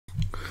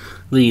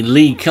The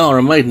lead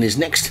Cara Maiden is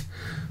next.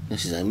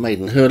 This is a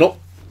maiden hurdle.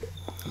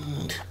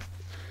 And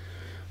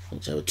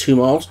it's over 2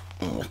 miles.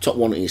 And the top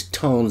one is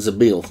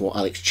Zabil for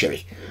Alex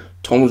Cherry.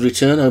 Tom's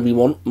Return,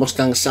 Obi-Wan,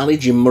 Mustang Sally,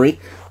 Jim Murray,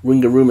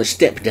 Ringarooma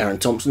Step,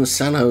 Darren Thompson,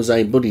 San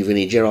Jose Buddy,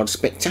 Vinnie Gerard,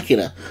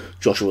 Spectacular,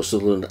 Joshua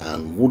Sutherland,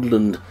 and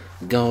Woodland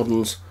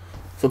Gardens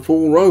for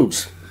Paul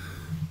Rhodes.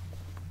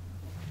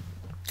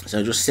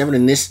 So just 7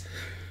 in this,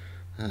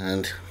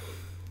 and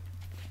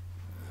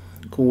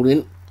called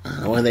in,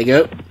 and away they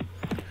go.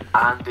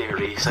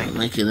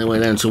 Making their way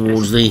down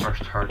towards the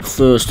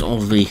first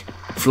of the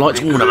flights.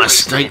 What a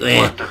mistake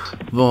there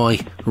by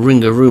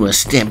Ringarooma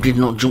Step. Did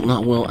not jump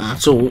that well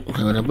at all.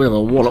 Had a bit of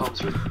a wallop.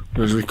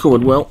 Was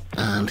recovered well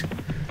and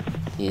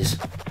is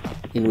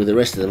in with the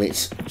rest of them.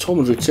 It's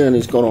Tom's Return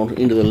who's gone on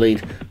into the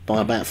lead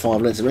by about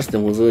 5 lengths. The rest of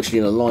them were virtually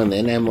in a line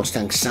there. Now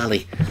Mustang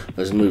Sally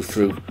has moved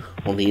through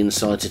on the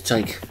inside to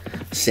take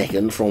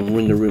second from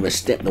Ringarooma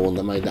Step, the one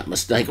that made that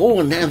mistake. Oh,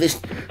 and now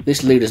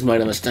this leader's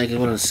made a mistake as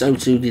well, and so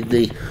too did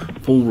the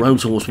Paul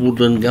Rhodes horse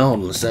Woodland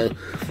Gardens. So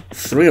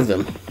 3 of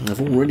them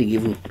have already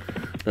given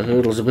the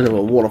hurdles a bit of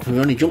a wallop. We've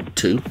only jumped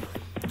 2,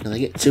 and they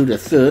get 2 to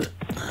 3rd,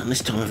 and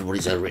this time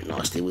everybody's over it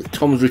nicely with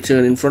Tom's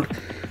Return in front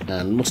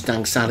and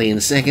Mustang Sally in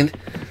second.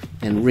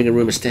 And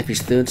Ringarooma Step is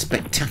 3rd,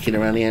 Spectacular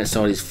around the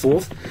outside is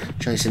 4th.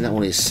 Chasing that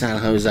one is San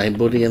Jose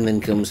Buddy, and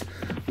then comes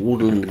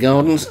Woodland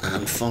Gardens,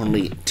 and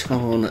finally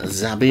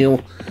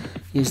Zabil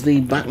is the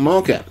back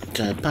marker.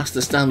 So past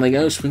the stand they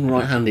go, swing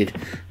right-handed,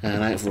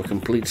 and out for a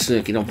complete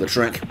circuit of the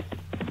track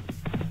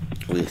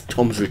with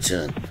Tom's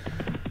Return.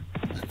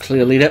 A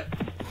clear leader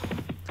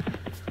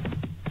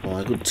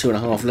by a good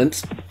 2.5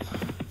 lengths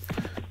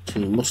to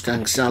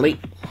Mustang Sally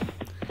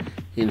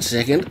in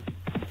second.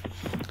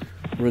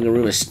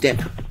 Ringarooma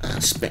Step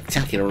and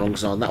Spectacular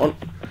alongside that one,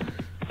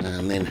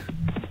 and then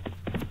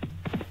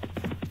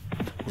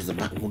was the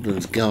back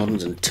Woodlands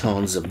Gardens and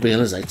Zabil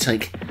as they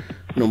take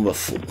number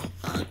 4.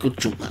 A good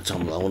jump that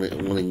time, though. One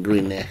in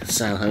green there.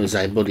 San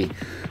Jose Buddy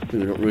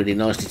moving up really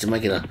nicely to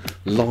make it a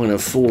line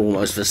of 4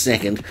 almost for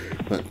second.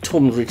 But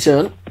Tom's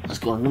Return has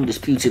got an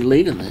undisputed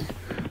lead, and the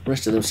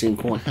rest of them seem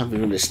quite happy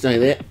for him to stay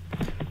there.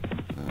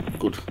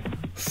 Good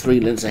 3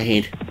 lengths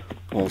ahead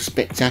of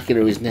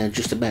Spectacular, who is now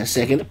just about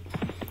second,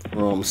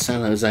 from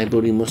San Jose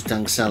Buddy,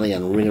 Mustang Sally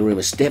and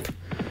Ringarooma Step,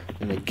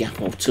 and a gap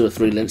of 2 or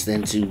 3 lengths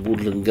then to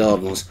Woodland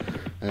Gardens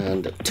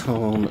and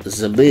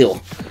Zabil.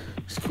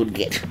 This could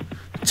get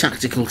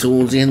tactical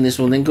towards the end, this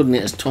one then, couldn't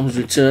it, as Tom's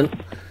Return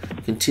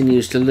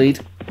continues to lead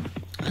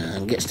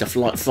and gets to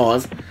flight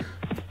 5,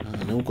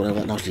 and all got over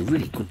that nicely.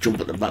 Really good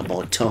jump at the back by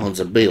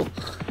Zabil.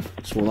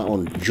 Saw that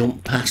one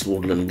jump past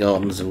Woodland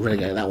Gardens and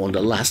relegate that one to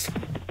last,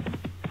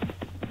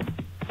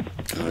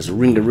 as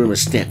Ringarooma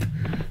Step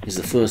is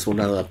the first one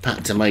out of the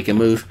pack to make a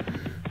move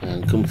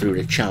and come through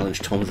to challenge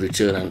Tom's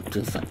Return, and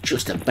in fact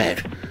just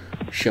about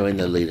showing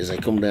the lead as they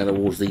come down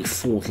towards the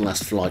 4th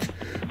last flight.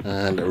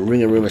 And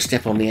Ringarooma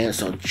Step on the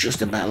outside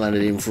just about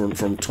landed in front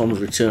from Tom's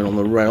Return on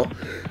the rail,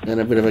 and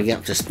a bit of a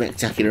gap to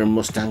Spectacular and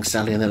Mustang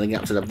Sally, and then a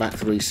gap to the back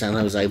 3, San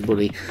Jose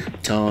Buddy,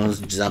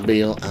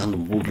 Zabil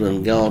and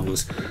Woodland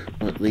Gardens.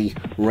 But the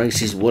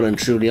race is well and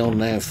truly on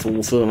now.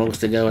 4 furlongs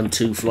to go and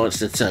 2 flights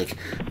to take.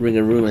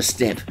 Ringarooma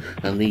Step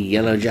and the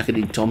yellow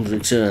jacketed Tom's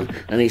Return,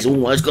 and it's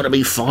almost got to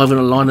be 5 in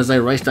a line as they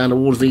race down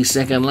towards the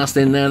second last.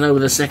 Then now over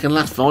the second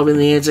last, 5 in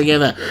the air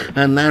together,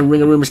 and now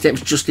Ringarooma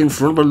Step's just in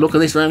front, but look at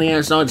this round the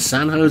outside.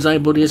 San Jose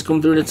Buddy has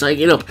come through to take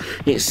it up.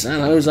 It's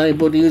San Jose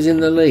Buddy who's in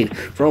the lead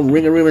from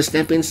Ringarooma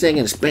Step in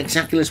second.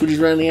 Spectacular switches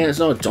round the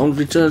outside. Tom's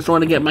Return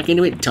trying to get back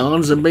into it.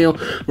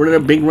 Zabil running a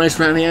big race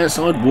round the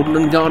outside.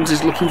 Woodland Gardens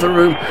is looking for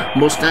room.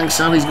 Mustang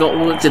Sally's got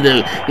work to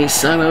do. It's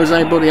San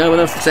Jose Buddy over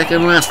the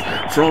second last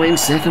from in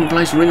second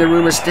place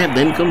Ringarooma Step.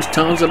 Then comes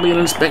Zabil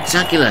and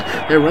Spectacular.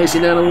 They're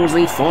racing down towards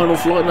the final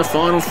flight and the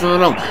final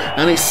furlong,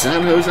 and it's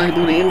San Jose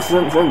Buddy in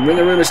front from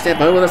Ringarooma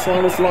Step. Over the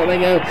final flight they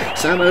go.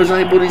 San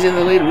Jose Buddy's in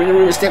the lead.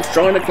 Ringarooma Step's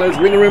trying to close.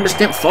 Ringarooma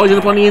Step fighting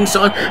up on the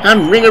inside,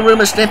 and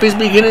Ringarooma Step is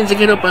beginning to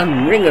get up,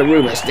 and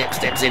Ringarooma Step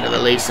steps into the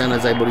lead. San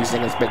Jose Buddy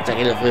second,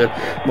 Spectacular third.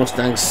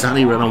 Mustang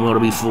Sally ran on well to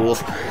be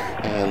 4th,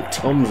 and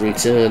Tom's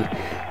Return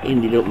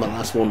ended up the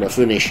last one to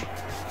finish.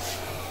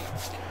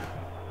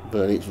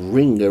 But it's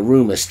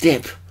Ringarooma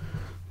Step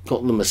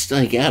got the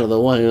mistake out of the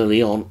way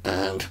early on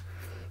and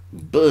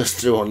burst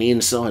through on the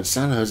inside.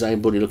 San Jose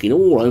Buddy looking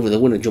all over the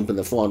winner jump in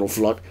the final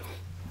flight,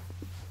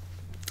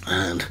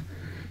 and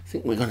I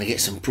think we're going to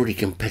get some pretty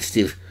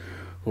competitive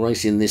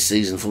racing this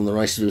season from the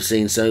races we've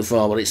seen so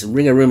far. But it's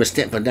Ringarooma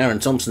Step for Darren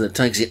Thompson that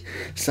takes it.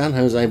 San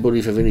Jose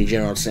Buddy for Vinnie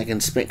Gerard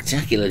second.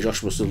 Spectacular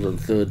Joshua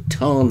Sutherland third.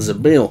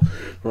 Zabil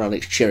for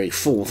Alex Cherry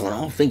 4th. And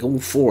I think all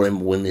 4 of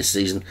them will win this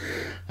season.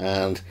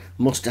 And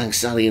Mustang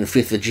Sally in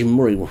 5th for Jim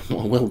Murray will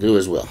well do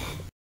as well.